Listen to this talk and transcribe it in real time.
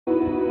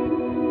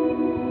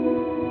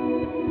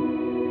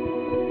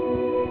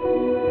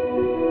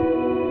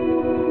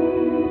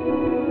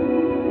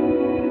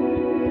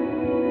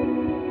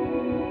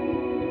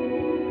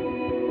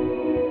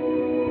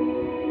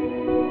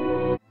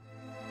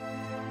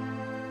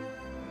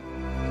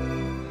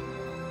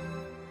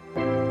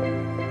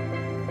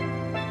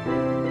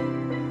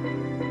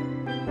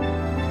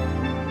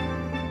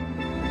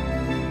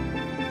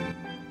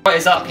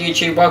What is up,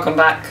 YouTube? Welcome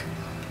back.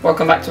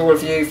 Welcome back to all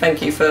of you.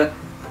 Thank you for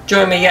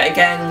joining me yet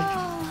again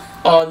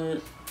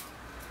on,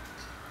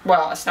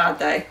 well, a sad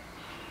day.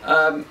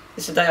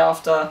 It's the day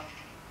after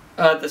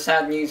I heard the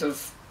sad news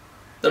of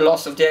the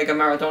loss of Diego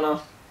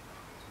Maradona.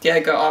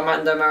 Diego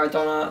Armando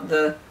Maradona,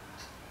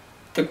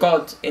 the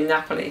god in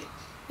Napoli,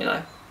 you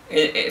know,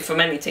 for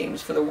many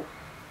teams, for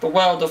the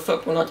world of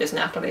football, not just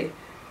Napoli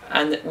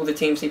and all the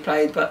teams he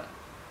played, but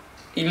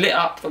he lit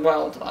up the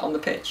world on the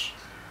pitch.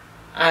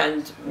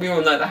 And we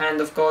all know the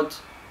hand of God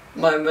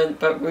moment,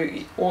 but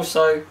we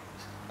also,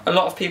 a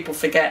lot of people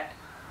forget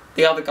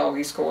the other goal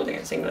he scored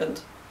against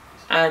England.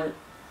 And,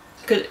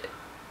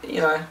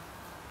 you know,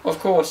 of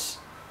course,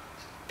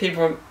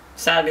 people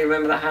sadly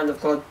remember the hand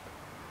of God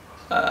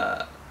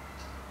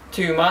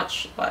too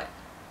much, like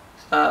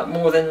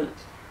more than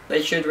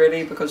they should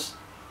really, because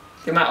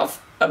the amount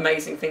of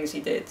amazing things he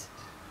did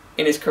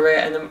in his career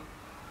and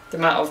the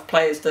amount of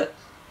players that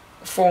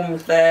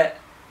formed their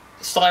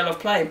style of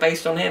play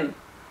based on him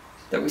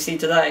that we see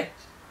today.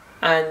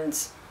 And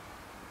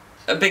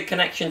a big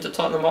connection to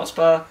Tottenham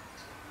Hotspur,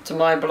 to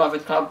my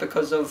beloved club,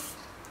 because of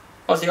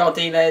Ozzy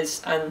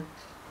Ardiles and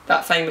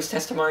that famous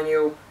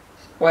testimonial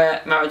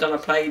where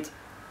Maradona played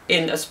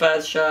in a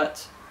Spurs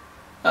shirt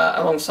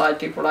alongside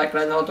people like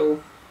Glenn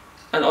Hoddle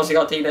and Ozzy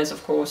Ardiles,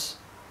 of course.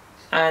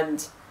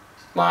 And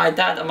my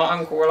dad and my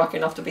uncle were lucky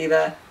enough to be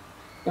there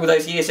all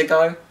those years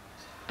ago,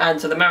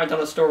 and so the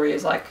Maradona story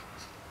is like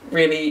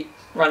really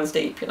runs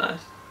deep, you know.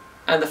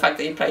 And the fact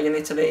that he played in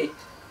Italy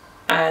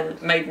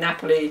and made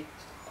Napoli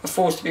a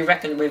force to be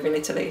reckoned with in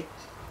Italy,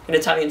 in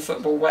Italian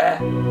football, where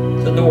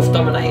the North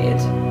dominated.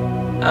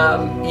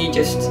 He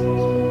just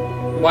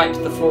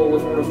wiped the floor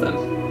with all of them.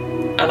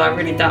 And I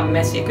really doubt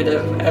Messi could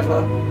have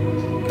ever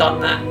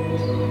done that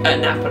at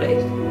Napoli.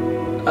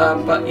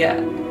 But yeah,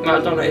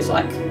 Maradona is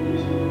like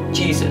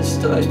Jesus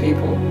to those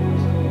people.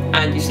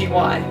 And you see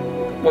why,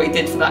 what he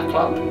did for that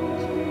club.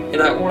 You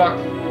know,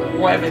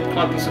 whatever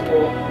club you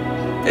support,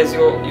 there's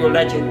your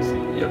legends,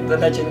 the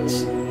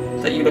legends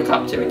that you look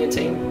up to in your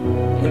team,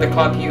 in the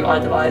club you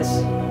idolise.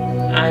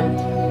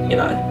 And, you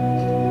know,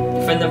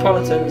 for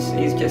Neapolitans,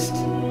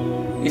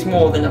 he's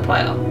more than a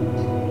player.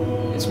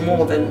 It's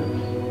more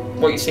than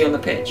what you see on the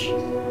pitch.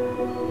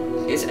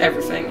 It's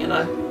everything, you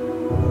know.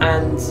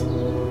 And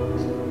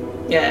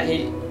yeah,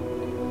 he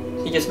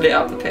just lit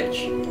up the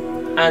pitch.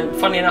 And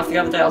funny enough, the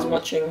other day I was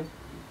watching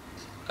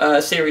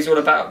a series all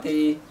about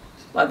the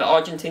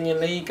Argentinian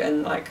league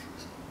and like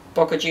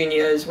Boca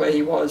Juniors, where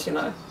he was, you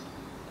know,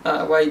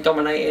 where he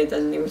dominated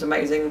and he was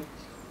amazing.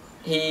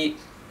 He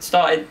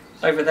started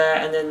over there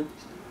and then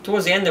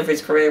towards the end of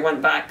his career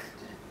went back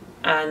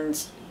and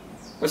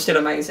was still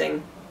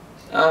amazing.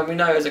 We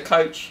know as a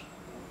coach,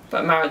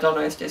 but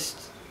Maradona is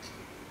just,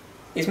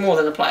 he's more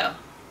than a player.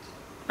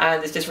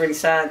 And it's just really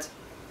sad.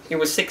 He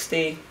was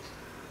 60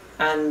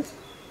 and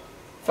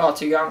far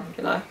too young,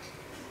 you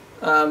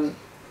know.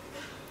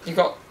 You've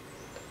got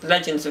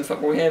legends in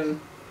football, him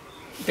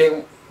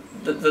being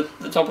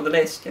the top of the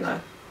list, you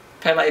know.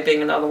 Pele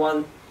being another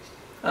one,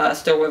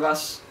 still with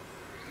us,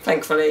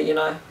 thankfully, you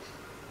know.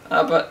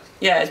 But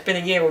yeah, it's been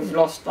a year we've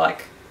lost,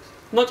 like,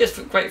 not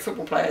just great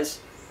football players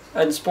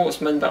and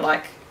sportsmen, but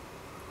like,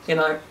 you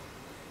know,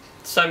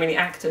 so many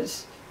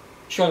actors.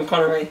 Sean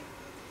Connery,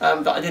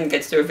 that I didn't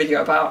get to do a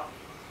video about,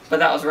 but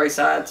that was very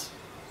sad.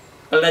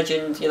 A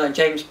legend, you know,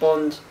 James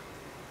Bond,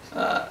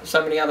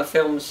 so many other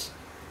films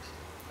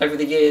over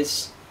the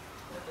years.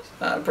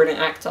 Brilliant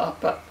actor,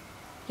 but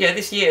yeah,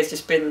 this year has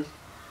just been,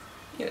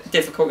 you know,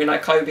 difficult. You know,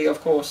 Kobe, of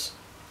course,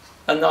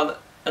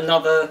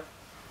 another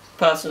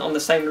person on the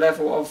same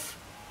level of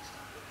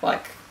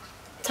like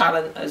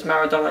talent as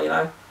Maradona, you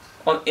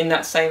know, in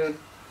that same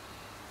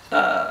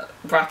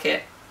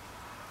bracket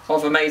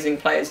of amazing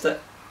players that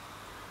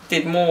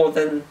did more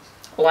than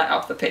light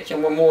up the pitch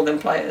and were more than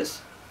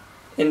players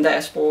in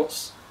their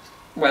sports,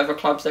 whatever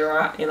clubs they were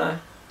at, you know.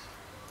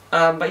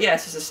 But yeah,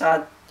 it's just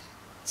a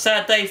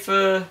sad day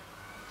for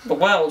the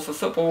world, for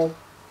football,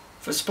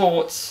 for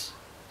sports.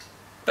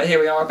 But here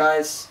we are,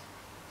 guys.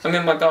 I'm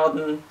in my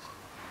garden,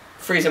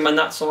 freezing my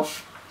nuts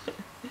off.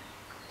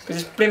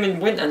 Because it's blimmin'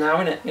 winter now,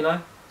 innit, you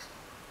know?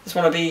 Just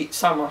want to be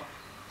summer.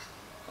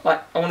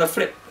 Like, I want to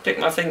flick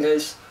my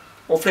fingers,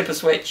 or flip a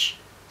switch,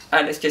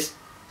 and it's just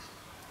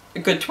a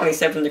good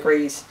 27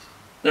 degrees,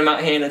 and I'm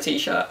out here in a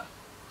t-shirt.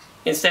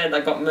 Instead,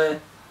 I got my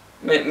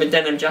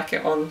denim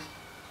jacket on,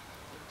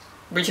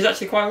 which is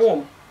actually quite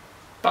warm,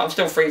 but I'm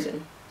still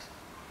freezing.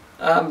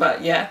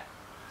 But yeah,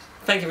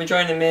 thank you for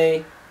joining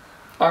me.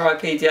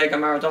 R.I.P. Diego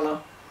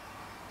Maradona.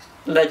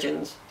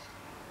 Legends.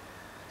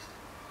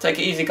 Take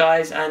it easy,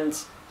 guys, and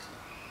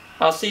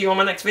I'll see you on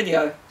my next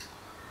video.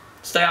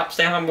 Stay up,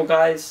 stay humble,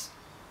 guys.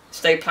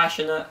 Stay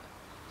passionate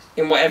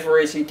in whatever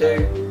it is you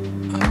do.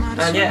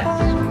 And yeah,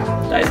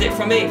 that is it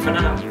from me for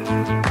now.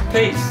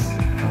 Peace.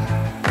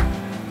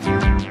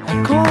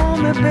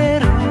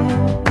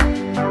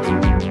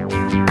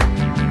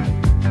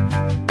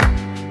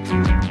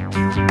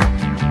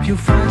 Più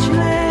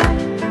facile